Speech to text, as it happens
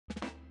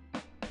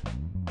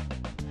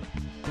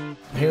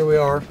here we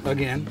are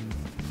again,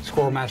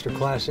 Squirrel Master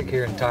Classic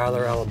here in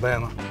Tyler,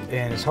 Alabama.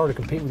 And it's hard to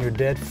compete when you're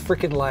dead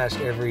freaking last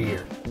every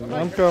year.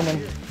 I'm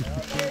coming.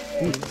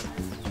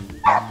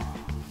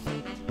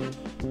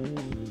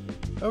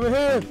 Over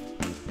here.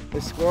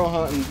 This squirrel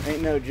hunting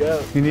ain't no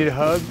joke. You need a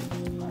hug?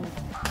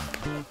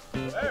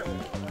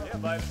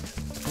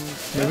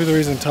 Maybe the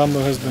reason Tombo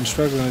has been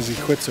struggling is he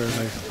quits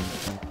early.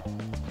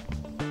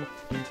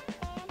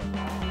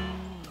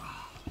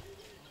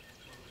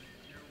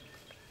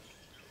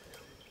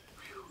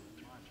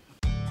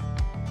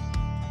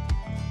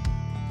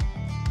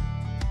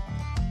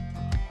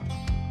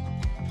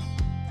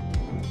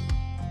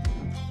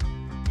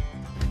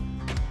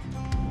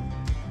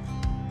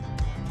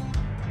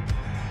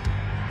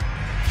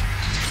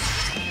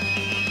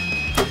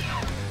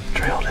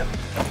 Trailed him.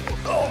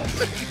 Oh.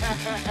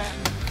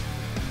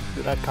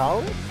 Did I call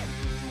it?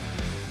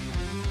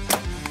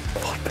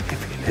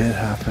 It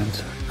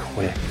happens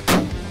quick.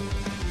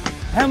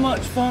 How much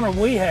fun are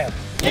we having?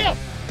 Yeah.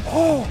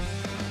 Oh.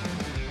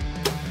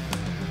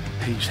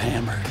 He's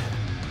hammered.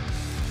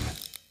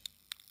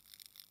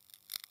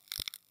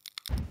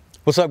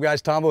 What's up,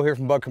 guys? Tombo here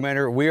from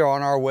Buckmaster. We are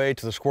on our way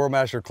to the Squirrel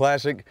Master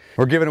Classic.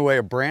 We're giving away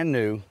a brand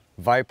new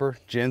Viper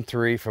Gen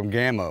 3 from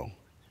Gamo.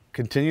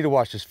 Continue to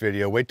watch this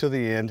video, wait till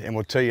the end, and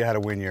we'll tell you how to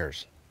win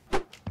yours.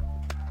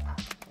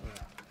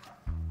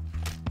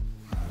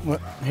 Well,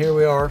 here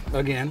we are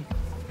again,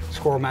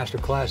 Squirrel Master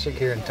Classic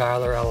here in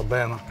Tyler,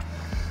 Alabama.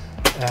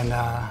 And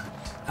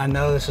I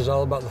know this is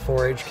all about the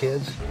 4-H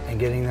kids and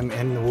getting them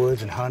in the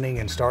woods and hunting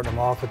and starting them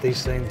off with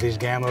these things, these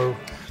Gamo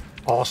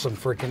awesome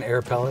freaking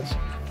air pellets.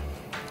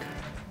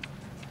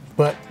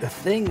 But the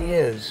thing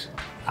is,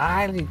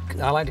 I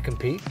like to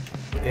compete,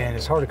 and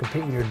it's hard to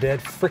compete when you're dead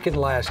freaking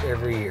last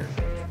every year.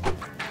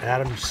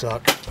 Adam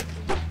suck,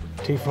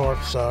 Farr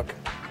suck.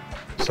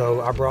 So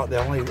I brought the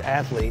only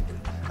athlete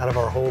out of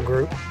our whole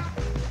group,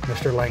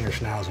 Mr.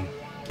 Langerhans.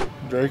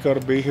 Drake ought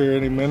to be here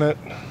any minute.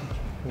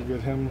 We'll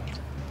get him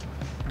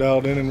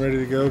dialed in and ready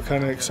to go.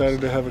 Kind of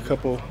excited to have a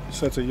couple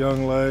sets of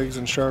young legs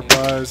and sharp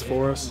eyes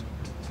for us.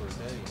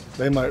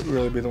 They might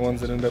really be the ones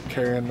that end up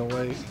carrying the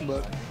weight,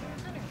 but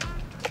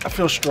I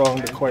feel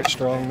strong to quite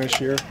strong this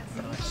year.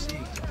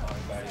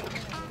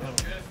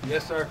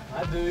 Yes, sir,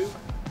 I do.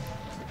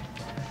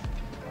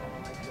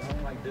 I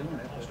don't like doing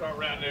it. Start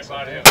rounding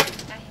everybody up.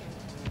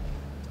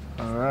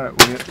 All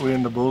right, we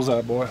in the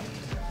bullseye, boy.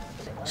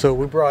 So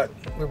we brought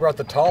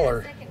the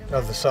taller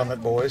of the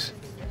Summit boys,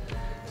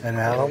 and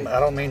I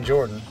don't mean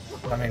Jordan,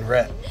 I mean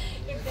Rhett.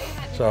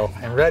 So,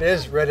 and Rhett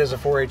is a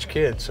 4-H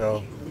kid,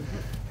 so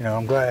you know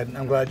I'm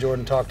glad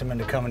Jordan talked him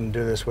into coming and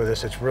do this with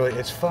us. It's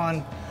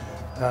fun.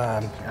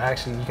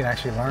 You can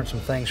actually learn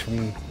some things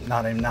from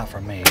not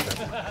from me, but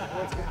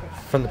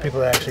from the people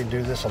that actually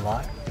do this a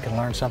lot. You can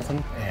learn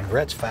something, and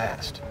Rhett's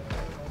fast,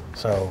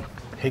 so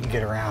he can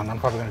get around. I'm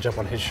probably gonna jump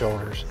on his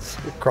shoulders,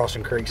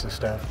 crossing creeks and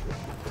stuff.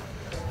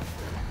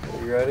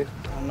 You ready?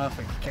 I don't know if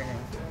I can carry him.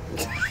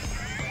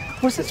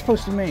 What's that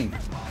supposed to mean?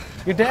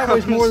 Your dad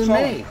weighs more than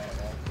me.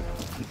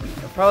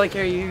 I'll probably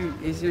carry you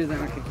easier than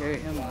I could carry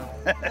him.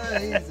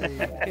 Easy.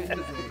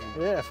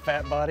 Yeah,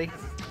 fat body.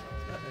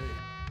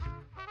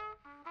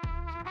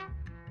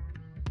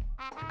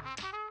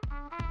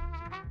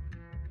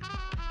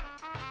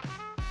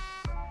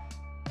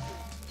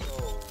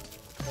 So,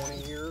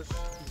 20 years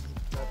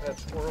I've had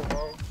squirrel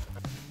dogs.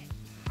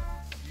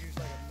 Use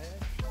like a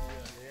mesh?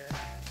 Yeah.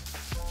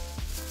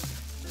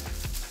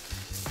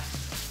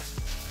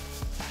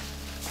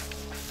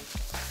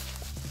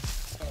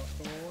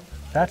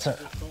 That's a.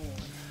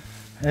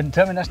 And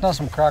tell me that's not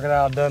some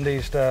Crocodile Dundee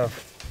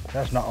stuff.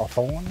 That's not a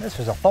thorn. This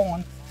is a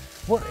thorn.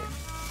 What?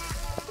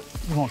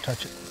 You won't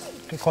touch it.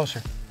 Get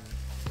closer.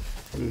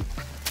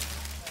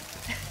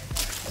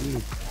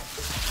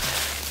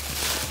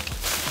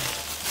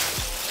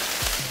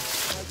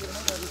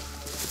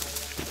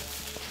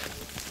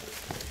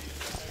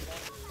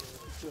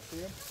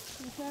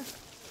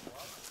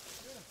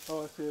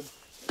 Oh, I see him.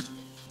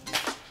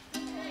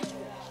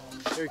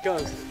 Here he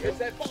comes. Catch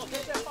that ball,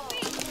 catch that ball.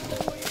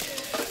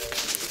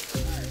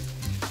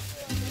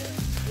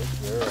 Good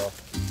girl.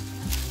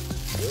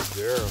 Good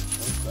girl.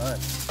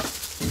 That's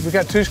fine. We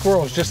got 2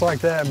 squirrels just like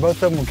that.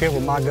 Both of them were killed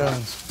with my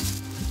guns.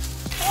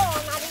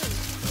 Oh, not easy.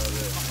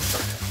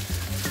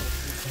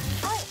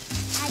 Oh,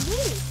 I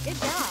did. Good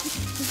job.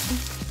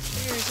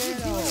 You're doing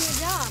a good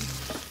job.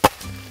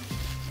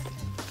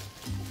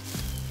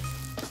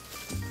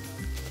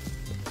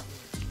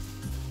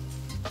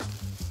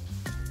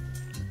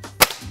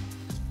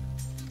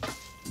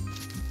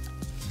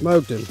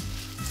 Smoked him.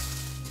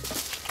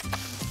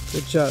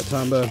 Good shot,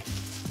 Tombo.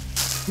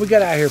 We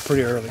got out here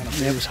pretty early.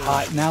 It was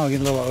hot. Now we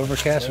get a little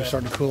overcast. We're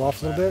starting to cool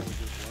off a little bit.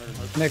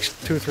 Next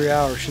 2 or 3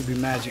 hours should be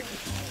magic.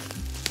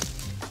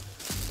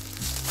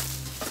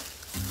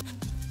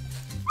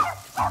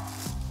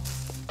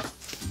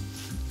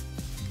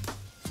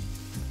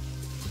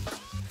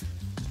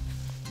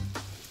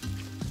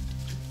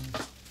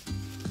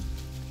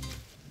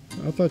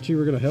 I thought you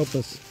were going to help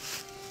us.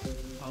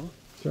 Oh,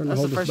 Starting to that's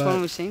hold the us first one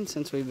back. we've seen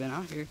since we've been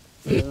out here.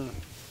 Well,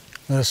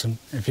 Listen,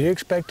 if you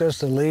expect us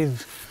to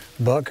leave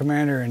Buck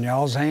Commander in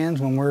y'all's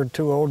hands when we're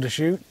too old to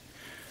shoot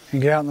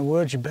and get out in the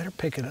woods, you better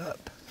pick it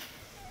up.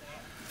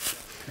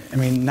 I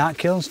mean, not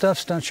killing stuff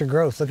stunts your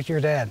growth. Look at your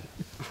dad.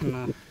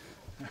 No.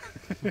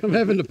 I'm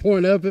having to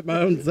point up at my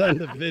own side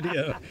of the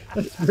video.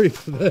 That's pretty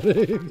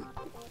pathetic.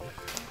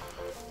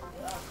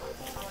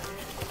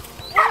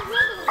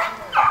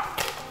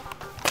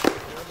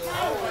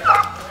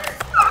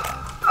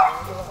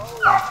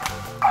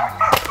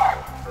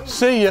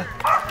 See ya.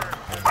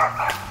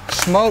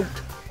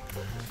 Smoked.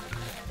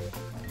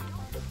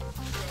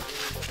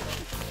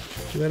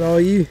 Is that all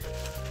you?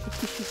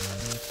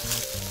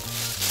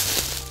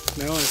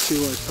 Now I see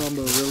why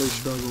Tombo really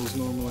struggles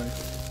normally.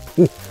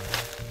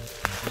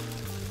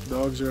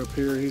 Dogs are up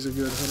here. He's a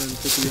good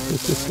 150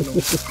 yards behind them.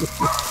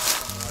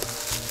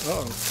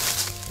 Uh-oh.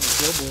 Let's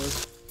go, boys.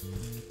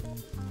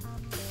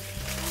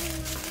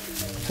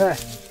 Hey.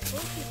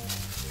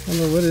 I don't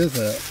know, what is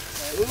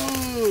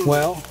that?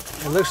 Well,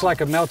 it looks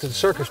like a melted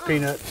circus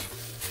peanut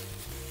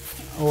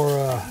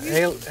or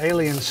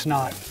alien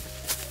snot,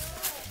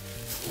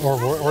 or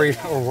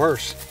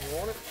worse.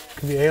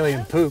 Could be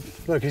alien poop.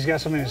 Look, he's got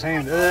something in his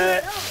hand.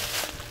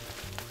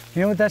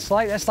 You know what that's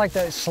like? That's like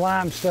that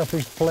slime stuff we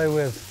used to play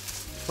with.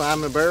 Slime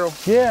in the barrel?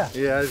 Yeah.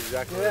 Yeah, that's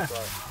exactly what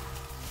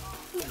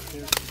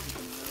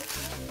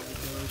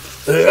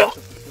it's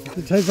like.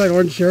 It tastes like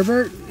orange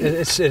sherbet?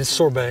 It's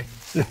sorbet.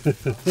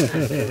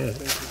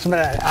 Some of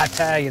that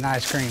Italian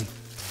ice cream.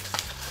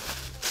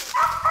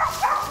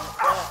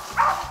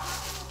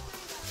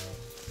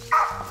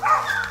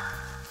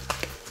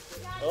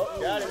 Oh,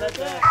 got it, that's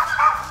that.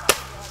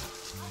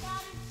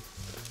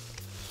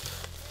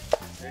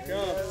 Here it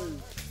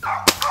comes.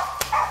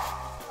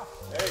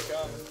 There it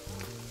comes.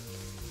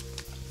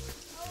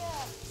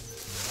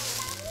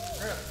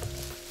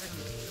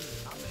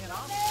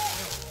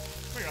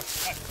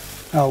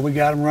 Oh, we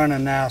got him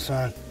running now,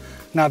 son.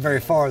 Not very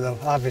far though,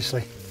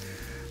 obviously.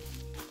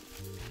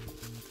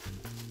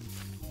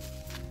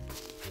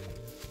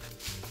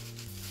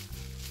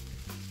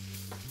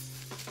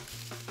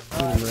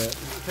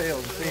 Tail,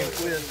 seeing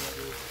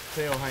twist.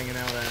 Tail hanging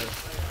out at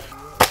us.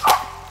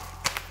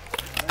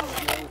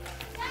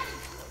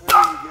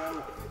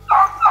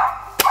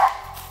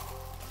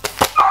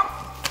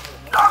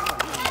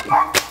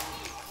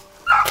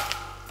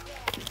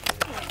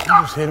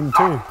 I just hit him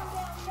too.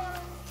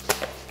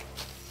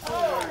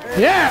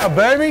 Yeah,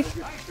 baby.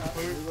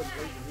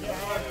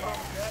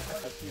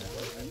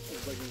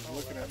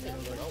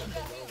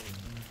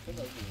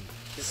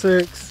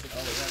 6.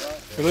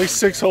 At least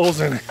 6 holes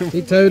in him.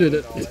 He toted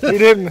it. He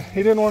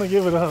didn't want to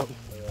give it up.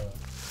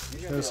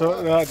 Yeah,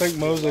 so I think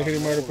Mosley hit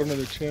him right up under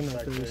the chin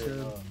after his head.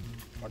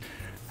 All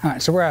right,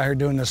 so we're out here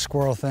doing this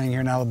squirrel thing here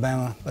in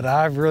Alabama, but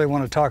I really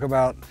want to talk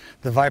about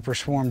the Viper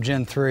Swarm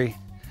Gen 3.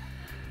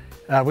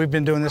 We've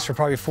been doing this for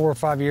probably 4 or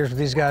 5 years with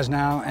these guys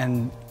now,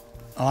 and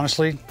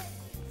honestly,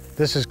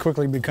 this has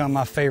quickly become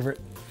my favorite.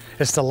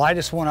 It's the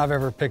lightest one I've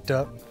ever picked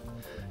up.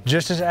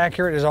 Just as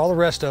accurate as all the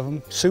rest of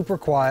them, super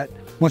quiet.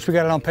 Once we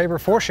got it on paper,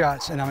 4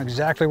 shots, and I'm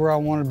exactly where I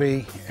want to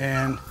be.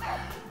 And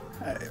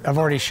I've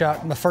already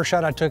shot, the first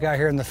shot I took out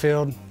here in the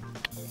field,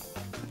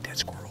 dead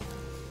squirrel.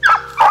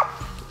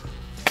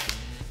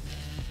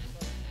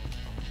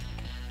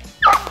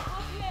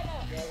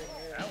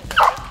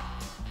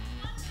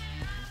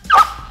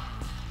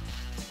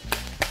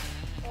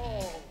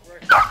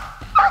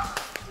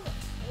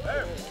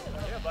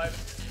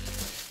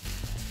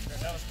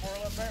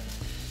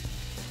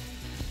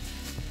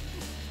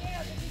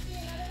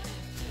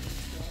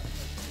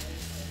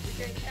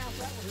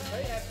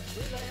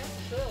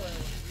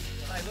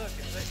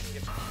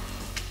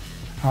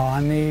 All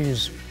I need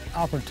is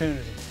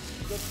opportunity.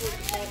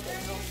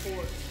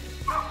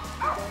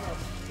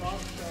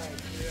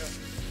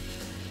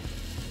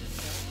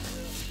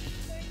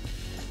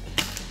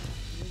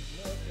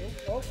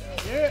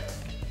 Yeah.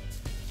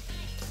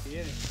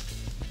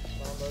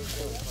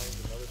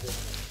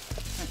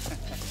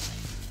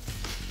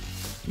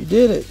 You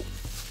did it.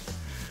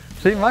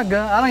 See, my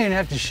gun, I don't even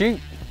have to shoot.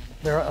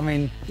 I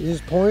mean, You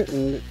just point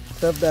and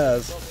stuff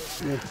dies.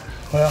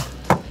 well,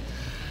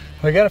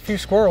 we got a few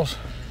squirrels.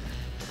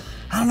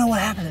 I don't know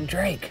what happened to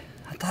Drake.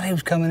 I thought he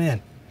was coming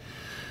in.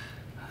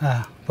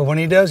 But when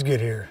he does get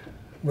here,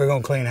 we're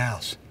gonna clean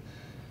house.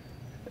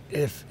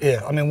 If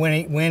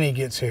when he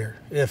gets here,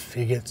 if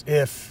he gets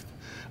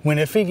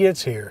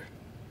here,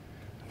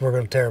 we're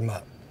gonna tear him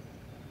up.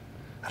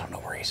 I don't know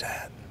where he's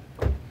at.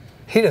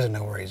 He doesn't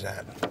know where he's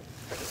at.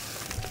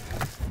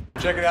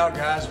 Check it out,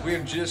 guys. We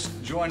have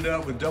just joined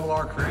up with Double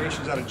R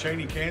Creations out of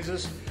Cheney,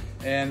 Kansas,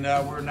 and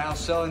we're now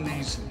selling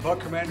these Buck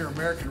Commander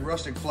American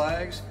rustic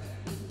flags.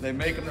 They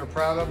make them, they're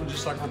proud of them,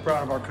 just like we're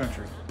proud of our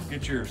country.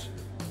 Get yours.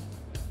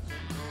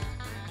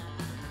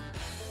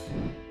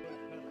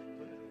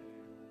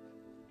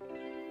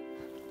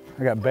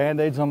 I got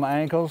Band-Aids on my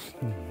ankles.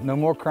 No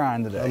more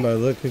crying today. Oh no,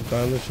 look who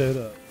finally showed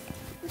up.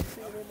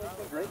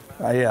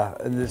 Yeah,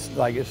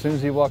 like as soon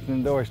as he walked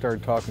in the door, he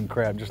started talking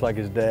crap, just like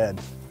his dad.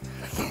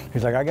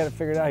 He's like, I got it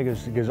figured out. He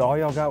goes, all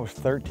y'all got was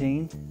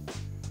 13?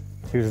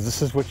 He goes,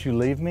 this is what you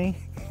leave me?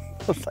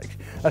 I was like,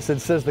 I said,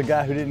 says the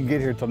guy who didn't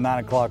get here till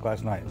 9 o'clock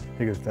last night.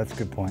 He goes, that's a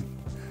good point.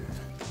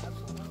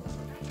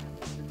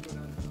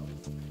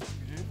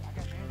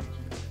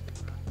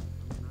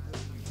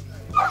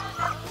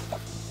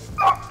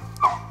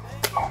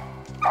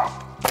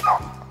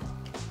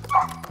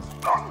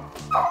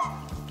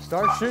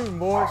 Start shooting,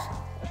 boys.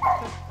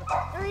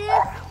 There he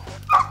is.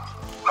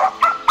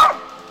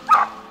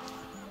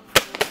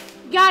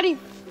 Got him.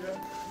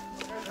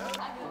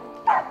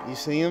 You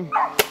see him?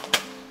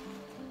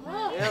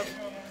 Yep.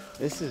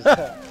 This is.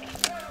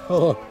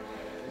 Oh,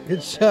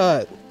 good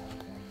shot.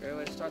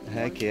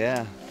 Heck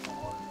yeah.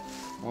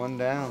 One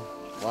down.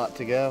 A lot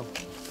to go.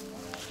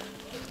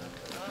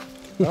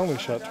 I only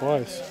shot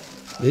twice.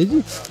 Did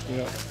you?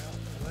 Yeah.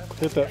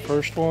 Hit that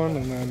first one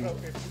and then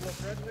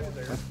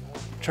I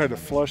tried to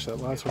flush that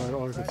last one.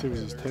 All I could see was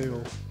his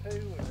tail.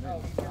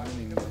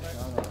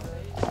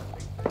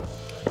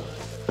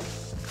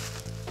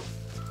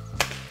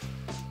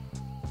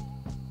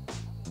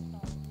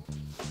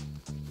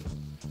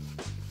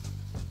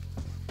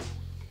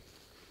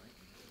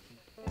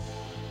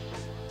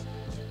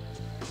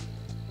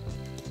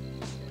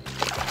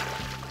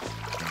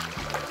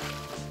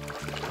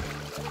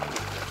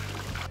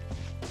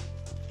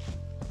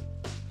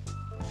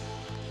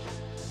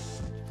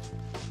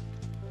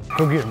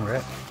 Go get him,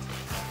 Rhett.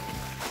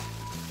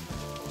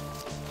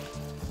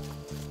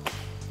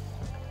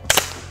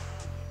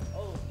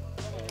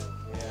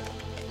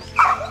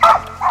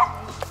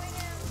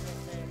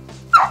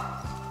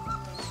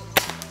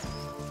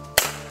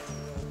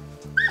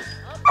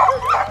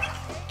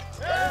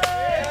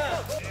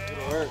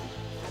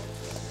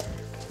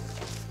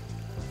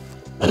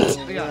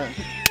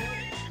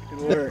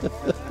 Good work.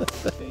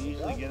 They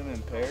usually get them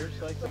in pairs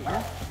like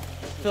that.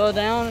 Fell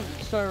down,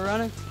 started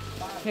running,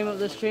 came up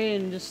this tree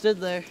and just stood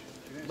there.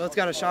 Both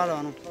got a shot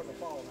on him.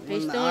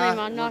 He's still on him,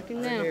 I knocked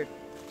him down.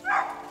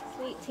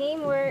 Sweet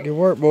teamwork. Good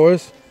work,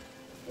 boys.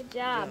 Good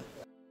job.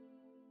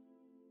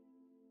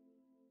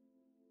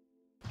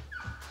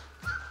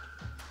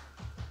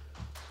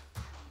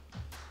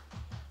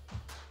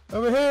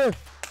 Over here.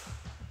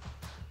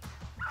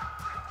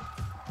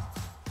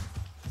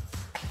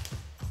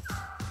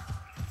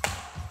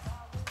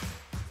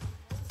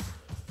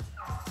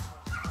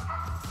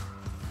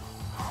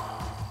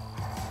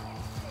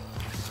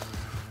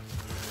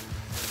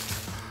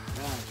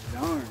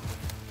 Darn.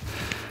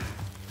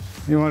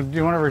 You want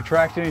to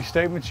retract any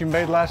statements you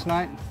made last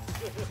night?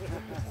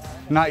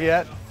 Not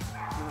yet?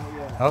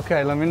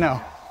 Okay, let me know.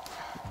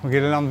 We'll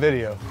get it on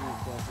video.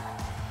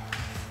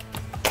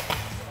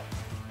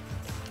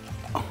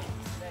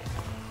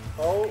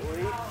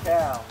 Holy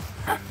cow.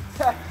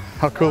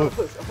 How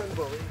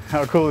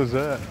cool is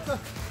that?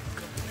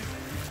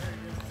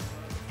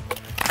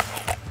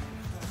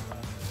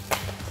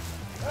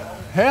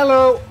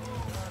 Hello.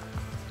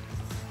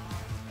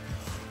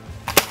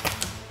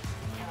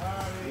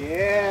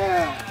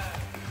 Yeah.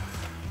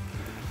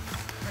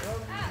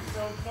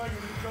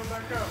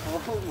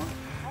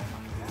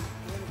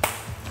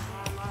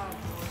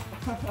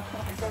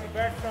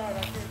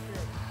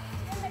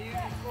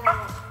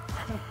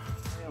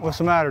 What's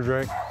the matter,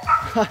 Drake?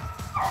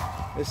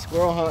 This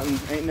squirrel hunting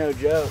ain't no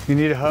joke. You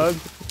need a hug?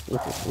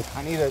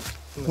 I need a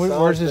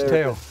Where's his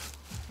tail?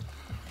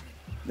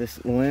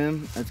 This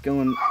limb that's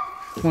going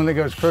One that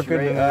goes crooked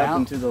straight and up out?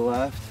 and to the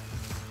left.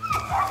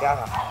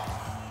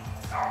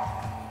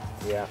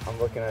 Yeah, I'm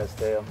looking at his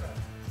tail.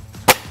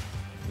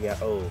 Yeah,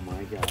 oh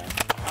my god.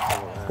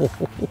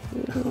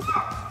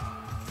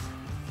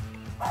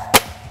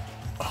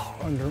 Oh,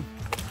 under.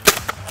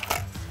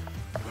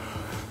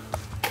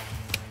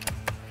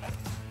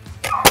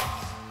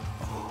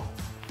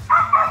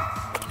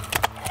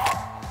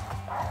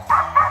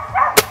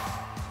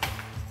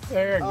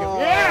 There you go. Oh,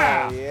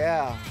 Yeah!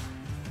 yeah.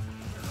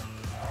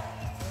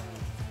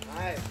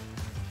 Nice.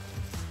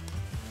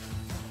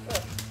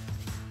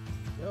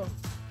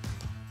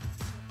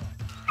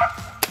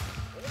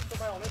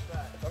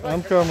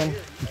 I'm coming.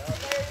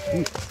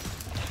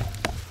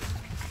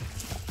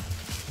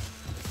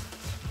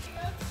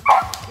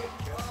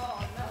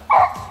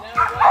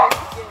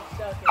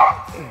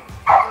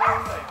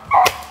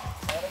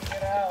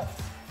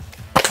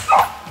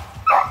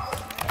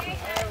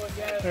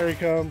 There he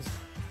comes.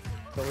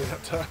 Don't we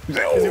have time?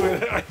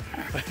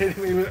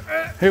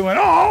 He went,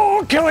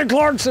 oh, Kelly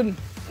Clarkson.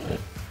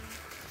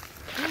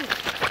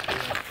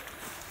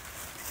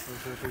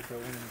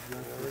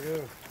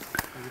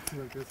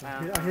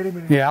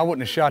 Yeah, I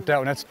wouldn't have shot that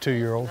one. That's a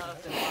 2-year-old.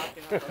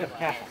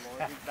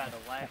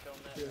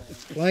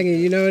 Langy,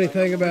 you know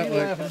anything about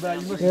like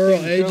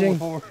squirrel aging?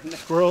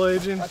 Squirrel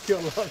aging?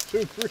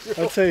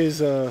 I'd say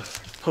he's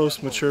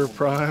post-mature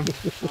prime.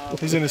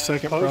 He's in his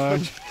second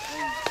prime.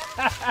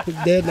 He's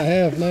dead and a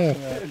half now.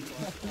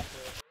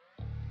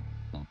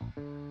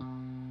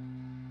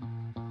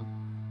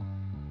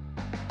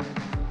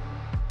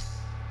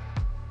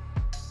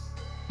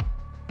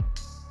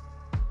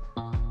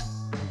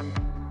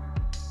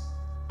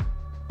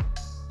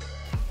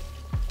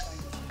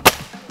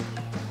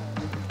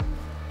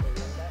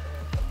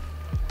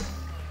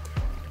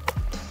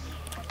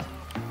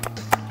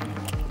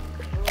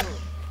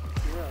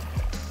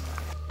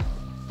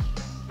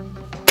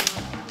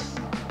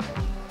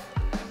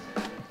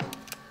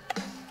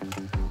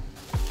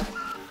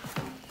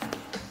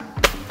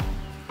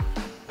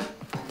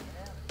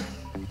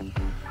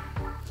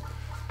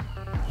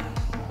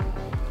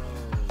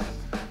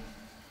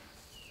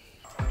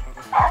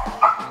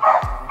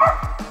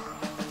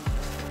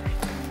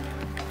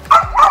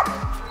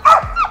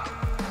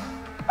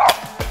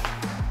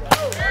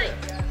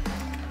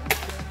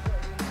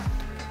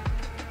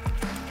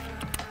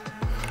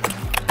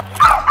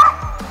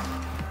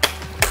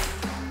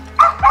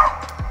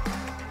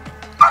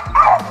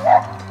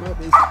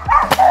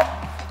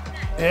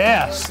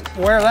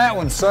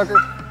 one, sucker.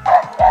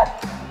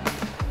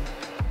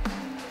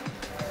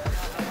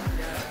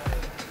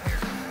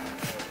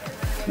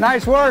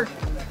 Nice work.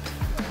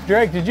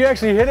 Drake, did you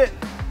actually hit it?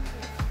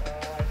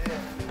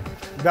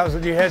 That was,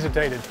 you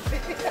hesitated.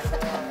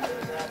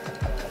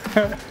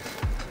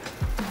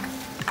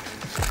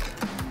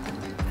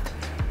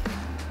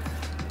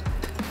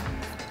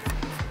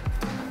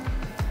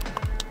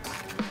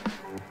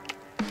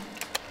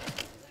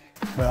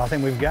 Well, I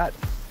think we've got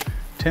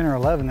 10 or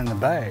 11 in the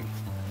bag.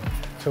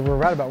 So we're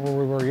right about where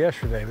we were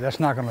yesterday, but that's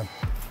not gonna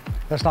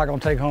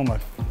take home a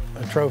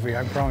trophy,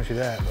 I can promise you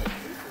that. But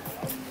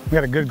we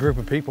got a good group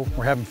of people,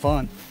 we're having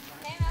fun.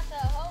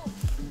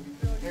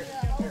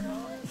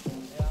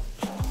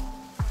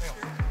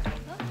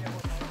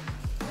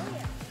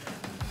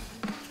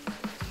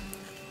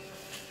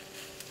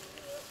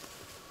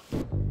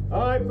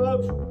 All right,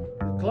 folks,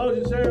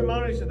 closing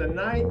ceremonies of the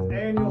 9th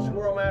Annual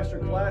Squirrel Master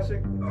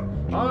Classic.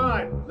 All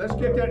right, let's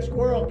get that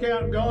squirrel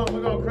count going.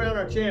 We're gonna crown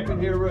our champion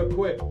here real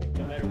quick.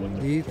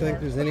 Do you think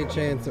there's any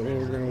chance that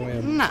we're going to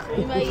win? No.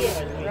 You may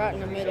get right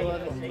in the middle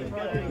of it.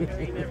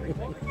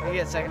 We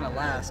get second to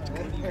last.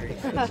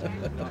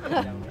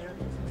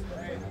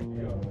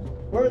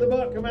 Where are the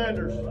buck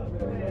commanders?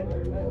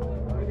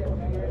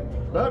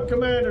 Buck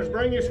commanders,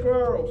 bring your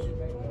squirrels.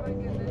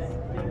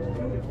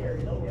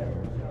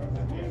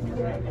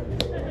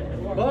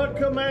 Buck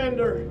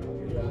commander.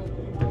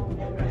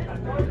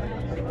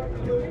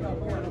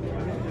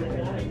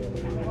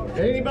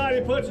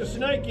 Anybody puts a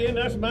snake in,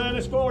 that's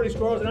minus 40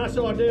 squirrels, and I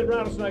saw a dead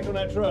rattlesnake on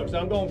that truck, so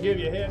I'm gonna give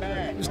you a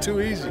head. It's too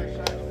easy.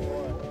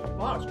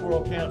 Box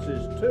squirrel counts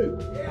as 2.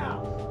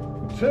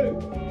 2,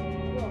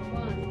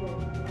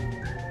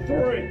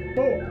 3,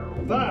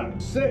 4,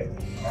 5,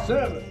 6,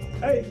 7,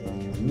 8,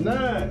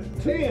 9,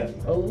 10,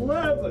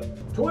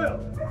 11,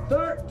 12,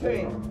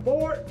 13,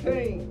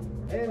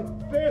 14,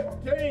 and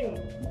 15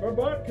 for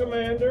buck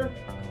commander.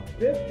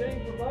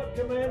 15 for buck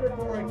commander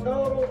for a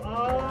total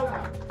of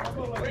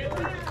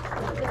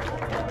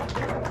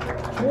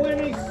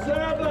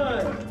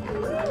 27.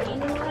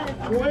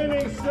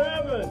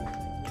 27.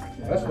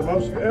 That's the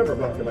most ever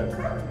buck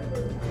commander.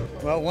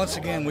 Well, once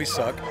again, we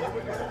suck.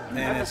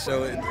 And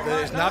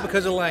it's not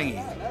because of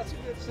Langy.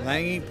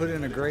 Langy put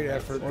in a great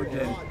effort,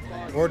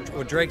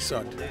 or Drake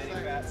sucked.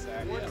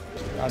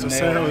 To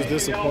say I was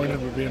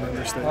disappointed would be an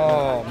understatement.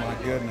 Oh my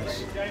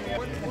goodness.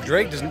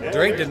 Drake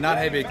did not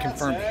have a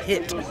confirmed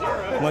hit,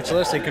 much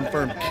less a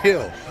confirmed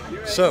kill.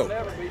 So,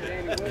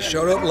 he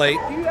showed up late,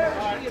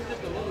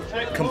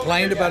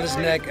 complained about his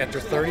neck after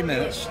 30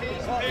 minutes,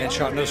 and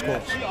shot no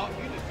squirrels.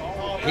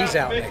 He's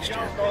out next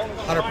year,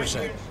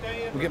 100%.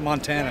 We'll get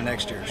Montana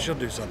next year. She'll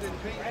do something.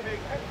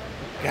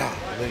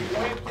 Golly.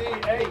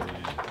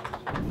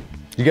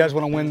 You guys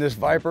want to win this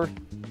Viper?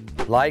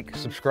 Like,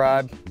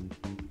 subscribe.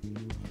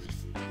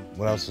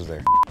 What else is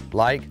there?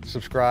 Like,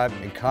 subscribe,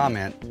 and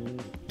comment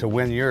to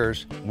win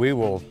yours. We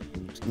will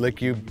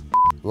lick you.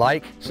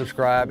 Like,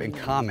 subscribe, and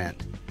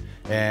comment.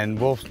 And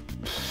we'll...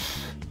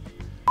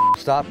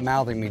 Stop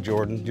mouthing me,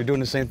 Jordan. You're doing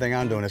the same thing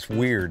I'm doing. It's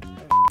weird.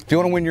 If you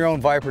want to win your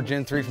own Viper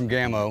Gen 3 from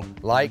Gamo,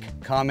 like,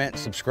 comment,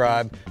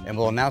 subscribe, and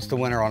we'll announce the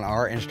winner on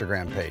our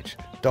Instagram page.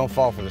 Don't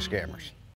fall for the scammers.